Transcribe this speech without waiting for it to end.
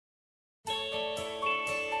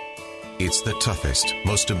It's the toughest,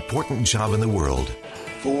 most important job in the world.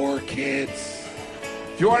 4 kids.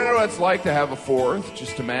 If you want to know what it's like to have a 4th,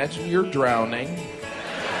 just imagine you're drowning,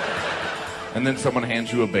 and then someone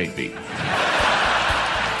hands you a baby.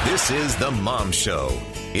 This is The Mom Show.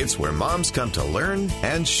 It's where moms come to learn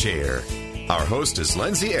and share. Our host is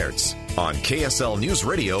Lindsay Aerts on KSL News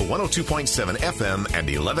Radio 102.7 FM and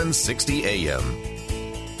 1160 AM.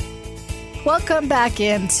 Welcome back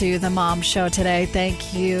into the Mom Show today.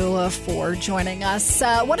 Thank you for joining us.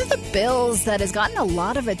 One of the bills that has gotten a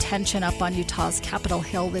lot of attention up on Utah's Capitol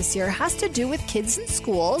Hill this year has to do with kids in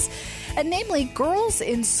schools, and namely girls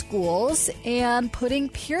in schools, and putting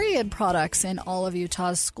period products in all of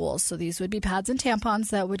Utah's schools. So these would be pads and tampons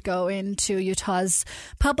that would go into Utah's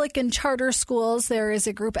public and charter schools. There is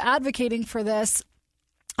a group advocating for this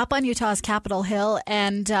up on Utah's Capitol Hill,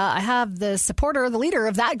 and I have the leader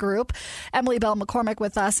of that group, Emily Bell McCormick,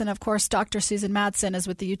 with us, and of course Dr. Susan Madsen is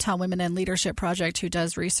with the Utah Women in Leadership Project, who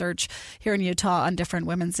does research here in Utah on different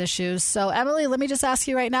women's issues. So Emily, let me just ask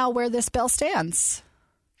you right now where this bill stands.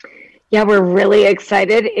 Yeah, we're really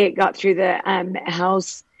excited. It got through the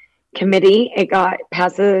House committee. It got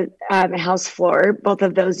past the House floor, both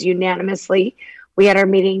of those unanimously. We had our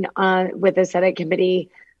meeting with the Senate committee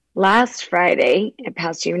last Friday. It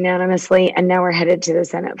passed unanimously, and now we're headed to the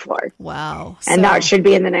Senate floor. Wow. And that should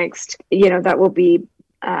be in the next, that will be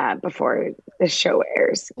before the show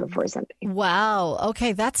airs, before Sunday. Wow.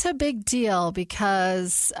 Okay, that's a big deal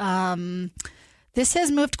because this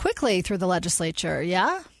has moved quickly through the legislature,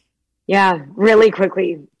 yeah? Yeah, really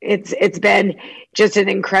quickly. It's been just an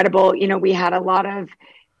incredible, we had a lot of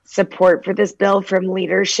support for this bill from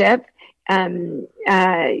leadership.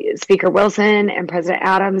 Speaker Wilson and President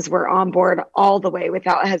Adams were on board all the way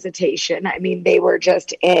without hesitation. I mean, they were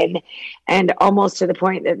just in, and almost to the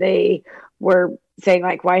point that they were saying,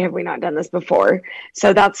 like, why have we not done this before?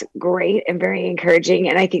 So that's great and very encouraging.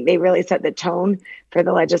 And I think they really set the tone for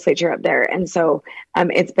the legislature up there. And so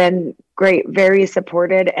it's been great, very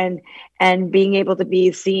supported, and being able to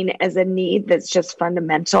be seen as a need that's just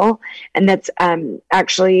fundamental, and that's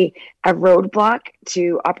actually a roadblock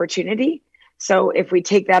to opportunity. So if we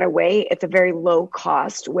take that away, it's a very low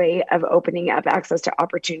cost way of opening up access to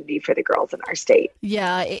opportunity for the girls in our state.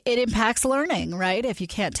 Yeah, it impacts learning, right? If you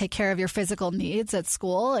can't take care of your physical needs at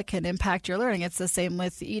school, it can impact your learning. It's the same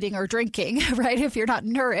with eating or drinking, right? If you're not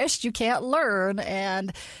nourished, you can't learn.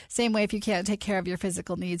 And same way, if you can't take care of your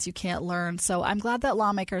physical needs, you can't learn. So I'm glad that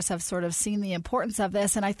lawmakers have sort of seen the importance of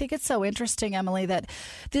this. And I think it's so interesting, Emily, that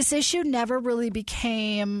this issue never really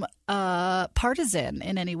became partisan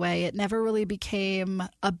in any way. It never really became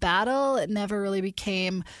a battle. It never really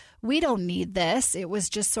became, we don't need this. It was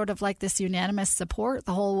just sort of like this unanimous support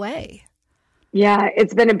the whole way. Yeah,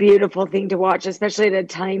 it's been a beautiful thing to watch, especially at a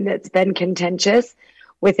time that's been contentious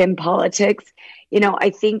within politics. I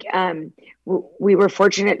think we were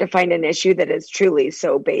fortunate to find an issue that is truly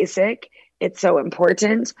so basic. It's so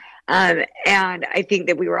important. And I think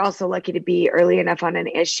that we were also lucky to be early enough on an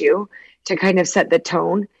issue to kind of set the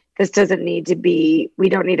tone. This doesn't need to be, we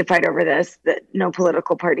don't need to fight over this, that no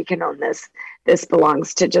political party can own this. This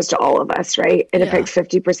belongs to just all of us, right? It affects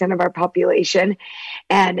 50% of our population.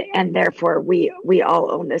 And therefore we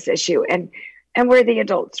all own this issue. And we're the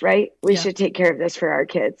adults, right? We should take care of this for our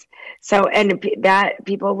kids. So, and that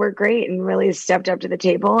people were great and really stepped up to the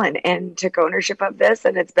table and took ownership of this.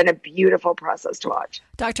 And it's been a beautiful process to watch.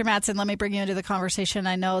 Dr. Madsen, let me bring you into the conversation.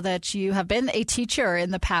 I know that you have been a teacher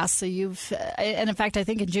in the past. So and in fact, I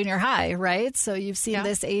think in junior high, right? So you've seen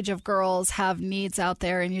this age of girls have needs out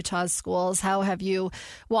there in Utah's schools. How have you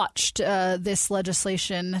watched this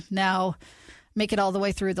legislation now make it all the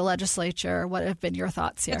way through the legislature? What have been your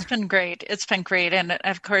thoughts here? It's been great. And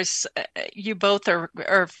of course, you both are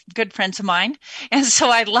good friends of mine. And so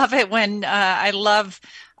I love it when I love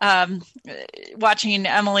watching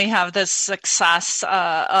Emily have this success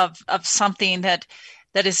of something that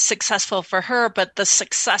is successful for her, but the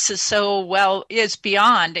success is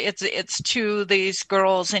beyond. It's to these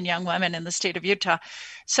girls and young women in the state of Utah.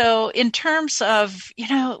 So in terms of,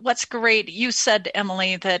 what's great, you said,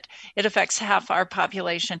 Emily, that it affects half our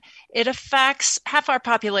population. It affects half our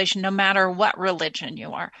population no matter what religion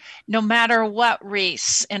you are, no matter what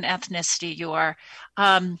race and ethnicity you are.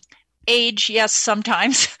 Age, yes,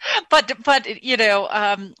 sometimes, but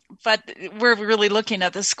we're really looking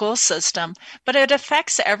at the school system. But it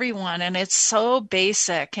affects everyone, and it's so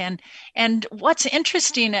basic. And what's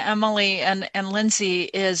interesting, Emily and Lindsay,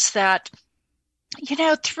 is that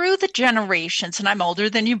through the generations, and I'm older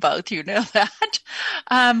than you both, you know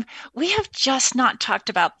that, we have just not talked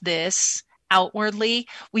about this outwardly,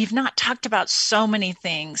 we've not talked about so many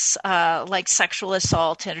things like sexual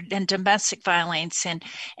assault and domestic violence and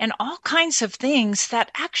all kinds of things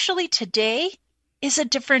that actually today is a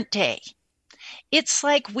different day. It's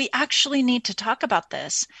like we actually need to talk about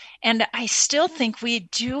this. And I still think we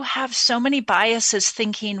do have so many biases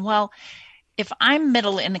thinking, well, if I'm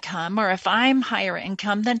middle income or if I'm higher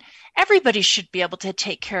income, then everybody should be able to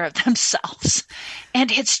take care of themselves.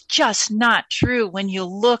 And it's just not true when you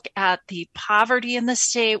look at the poverty in the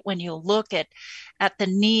state, when you look at the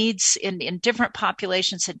needs in different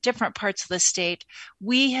populations in different parts of the state.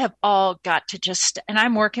 We have all got to just, and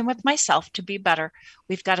I'm working with myself to be better,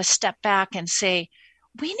 we've got to step back and say,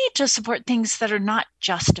 we need to support things that are not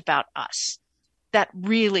just about us, that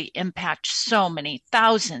really impact so many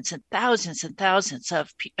thousands and thousands and thousands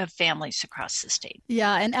of families across the state.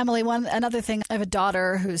 Yeah. And Emily, another thing, I have a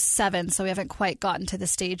daughter who's 7, so we haven't quite gotten to the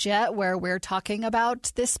stage yet where we're talking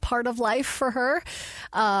about this part of life for her.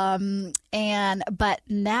 But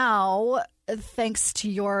now, thanks to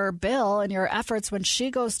your bill and your efforts, when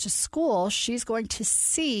she goes to school, she's going to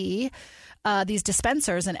see these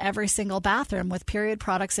dispensers in every single bathroom with period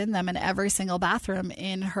products in them in every single bathroom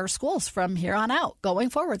in her schools from here on out, going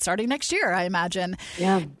forward, starting next year, I imagine.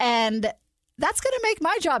 Yeah. And that's going to make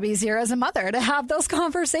my job easier as a mother to have those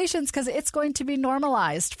conversations because it's going to be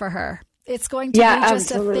normalized for her. It's going to be just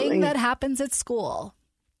a thing that happens at school.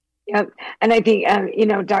 Yep. And I think,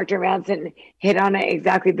 Dr. Madsen hit on it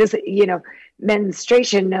exactly. This,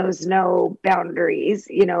 menstruation knows no boundaries,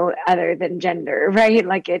 other than gender, right?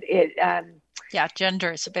 Like yeah,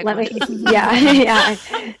 gender is a big one. Yeah.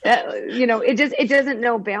 It doesn't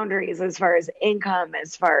know boundaries as far as income,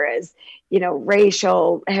 as far as,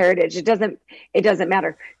 racial heritage. It doesn't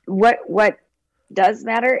matter. What does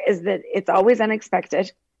matter is that it's always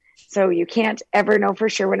unexpected. So you can't ever know for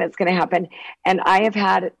sure when it's going to happen. And I have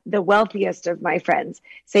had the wealthiest of my friends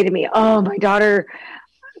say to me, oh, my daughter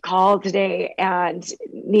called today and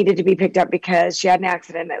needed to be picked up because she had an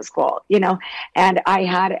accident at school, and I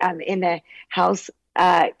had in the House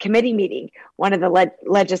committee meeting, one of the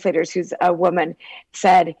legislators who's a woman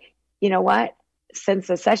said, you know what, since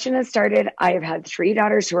the session has started, I have had 3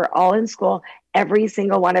 daughters who are all in school. Every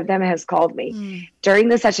single one of them has called me during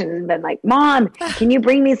the session and been like, Mom, can you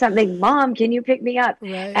bring me something? Mom, can you pick me up?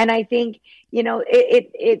 Right. And I think,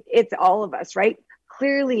 it's all of us, right?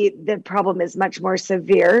 Clearly, the problem is much more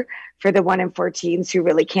severe for the 1 in 4 teens who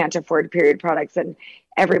really can't afford period products and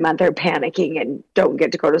every month they're panicking and don't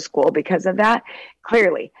get to go to school because of that.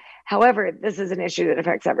 Clearly. However, this is an issue that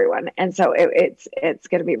affects everyone. And so it's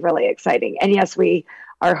going to be really exciting. And yes, we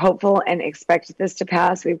are hopeful and expect this to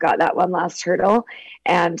pass. We've got that one last hurdle.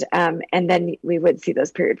 And then we would see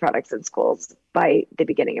those period products in schools by the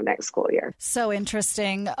beginning of next school year. So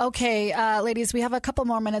interesting. Okay, ladies, we have a couple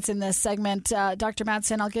more minutes in this segment. Dr.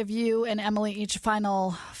 Madsen, I'll give you and Emily each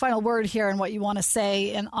final word here and what you want to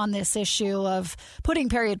say on this issue of putting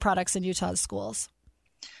period products in Utah's schools.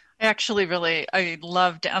 I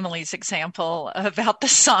loved Emily's example about the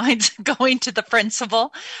signs going to the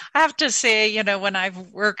principal. I have to say, when I've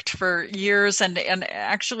worked for years and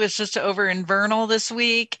actually was just over in Vernal this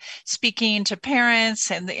week, speaking to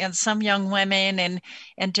parents and some young women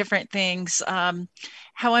and different things,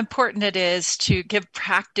 how important it is to give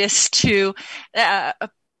practice to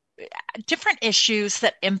different issues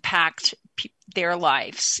that impact their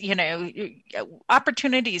lives,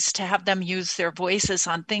 opportunities to have them use their voices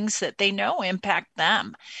on things that they know impact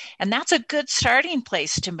them. And that's a good starting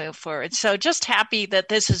place to move forward. So just happy that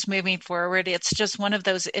this is moving forward. It's just one of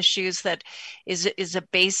those issues that is a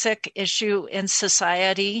basic issue in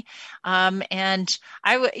society. And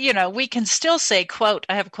we can still say, quote,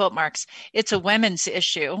 I have quote marks, it's a women's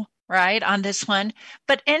issue, right, on this one.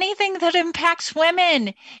 But anything that impacts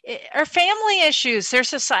women are family issues. They're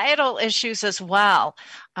societal issues as well.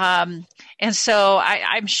 And so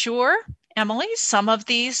I'm sure, Emily, some of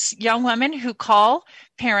these young women who call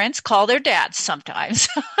their dads sometimes.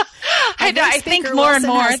 I think more and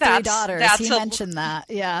more that's he mentioned that.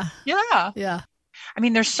 Yeah. Yeah. Yeah. I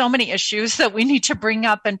mean, there's so many issues that we need to bring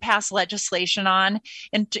up and pass legislation on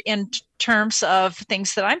in terms of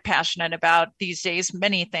things that I'm passionate about these days,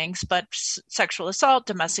 many things, but sexual assault,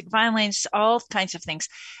 domestic violence, all kinds of things.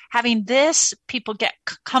 Having this, people get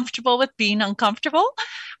comfortable with being uncomfortable,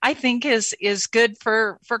 I think is good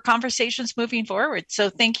for conversations moving forward.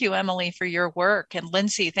 So thank you, Emily, for your work. And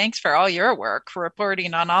Lindsay, thanks for all your work for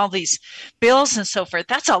reporting on all these bills and so forth.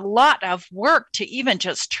 That's a lot of work to even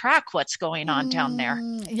just track what's going on down there.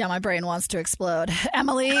 Yeah, my brain wants to explode.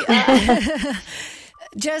 Emily,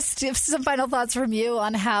 just some final thoughts from you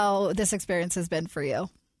on how this experience has been for you.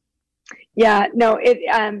 Yeah, no,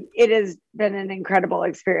 it is been an incredible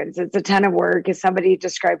experience. It's a ton of work. As somebody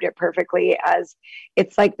described it perfectly as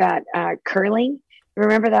it's like that curling.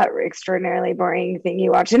 Remember that extraordinarily boring thing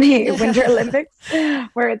you watch in the Winter Olympics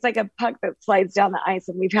where it's like a puck that slides down the ice?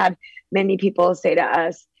 And we've had many people say to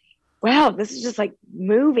us, wow, this is just like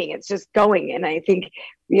moving. It's just going. And I think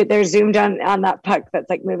they're zoomed on that puck that's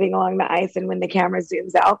like moving along the ice. And when the camera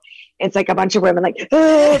zooms out, it's like a bunch of women like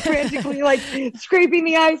frantically like scraping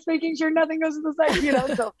the ice, making sure nothing goes to the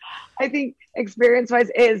side, So I think experience-wise,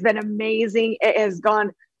 it has been amazing. It has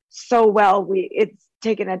gone so well. It's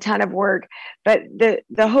taken a ton of work, but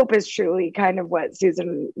the hope is truly kind of what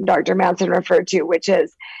Susan, Dr. Madsen referred to, which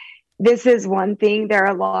is this is one thing. There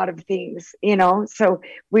are a lot of things, so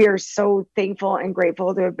we are so thankful and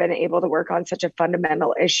grateful to have been able to work on such a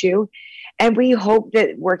fundamental issue. And we hope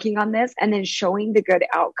that working on this and then showing the good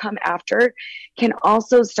outcome after can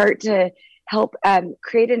also start to help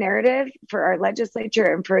create a narrative for our legislature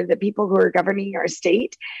and for the people who are governing our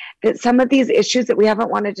state, that some of these issues that we haven't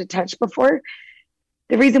wanted to touch before,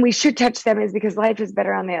 the reason we should touch them is because life is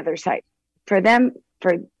better on the other side. For them,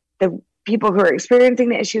 for the people who are experiencing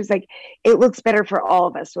the issues, like it looks better for all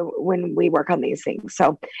of us when we work on these things.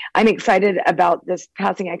 So I'm excited about this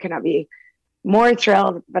passing. I could not be more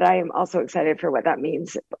thrilled, but I am also excited for what that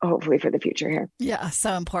means, hopefully, for the future here. Yeah,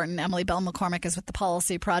 so important. Emily Bell McCormick is with the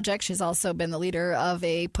Policy Project. She's also been the leader of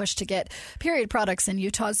a push to get period products in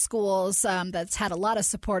Utah's schools that's had a lot of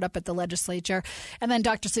support up at the legislature. And then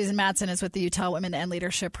Dr. Susan Madsen is with the Utah Women and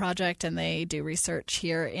Leadership Project, and they do research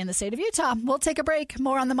here in the state of Utah. We'll take a break.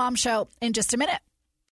 More on The Mom Show in just a minute.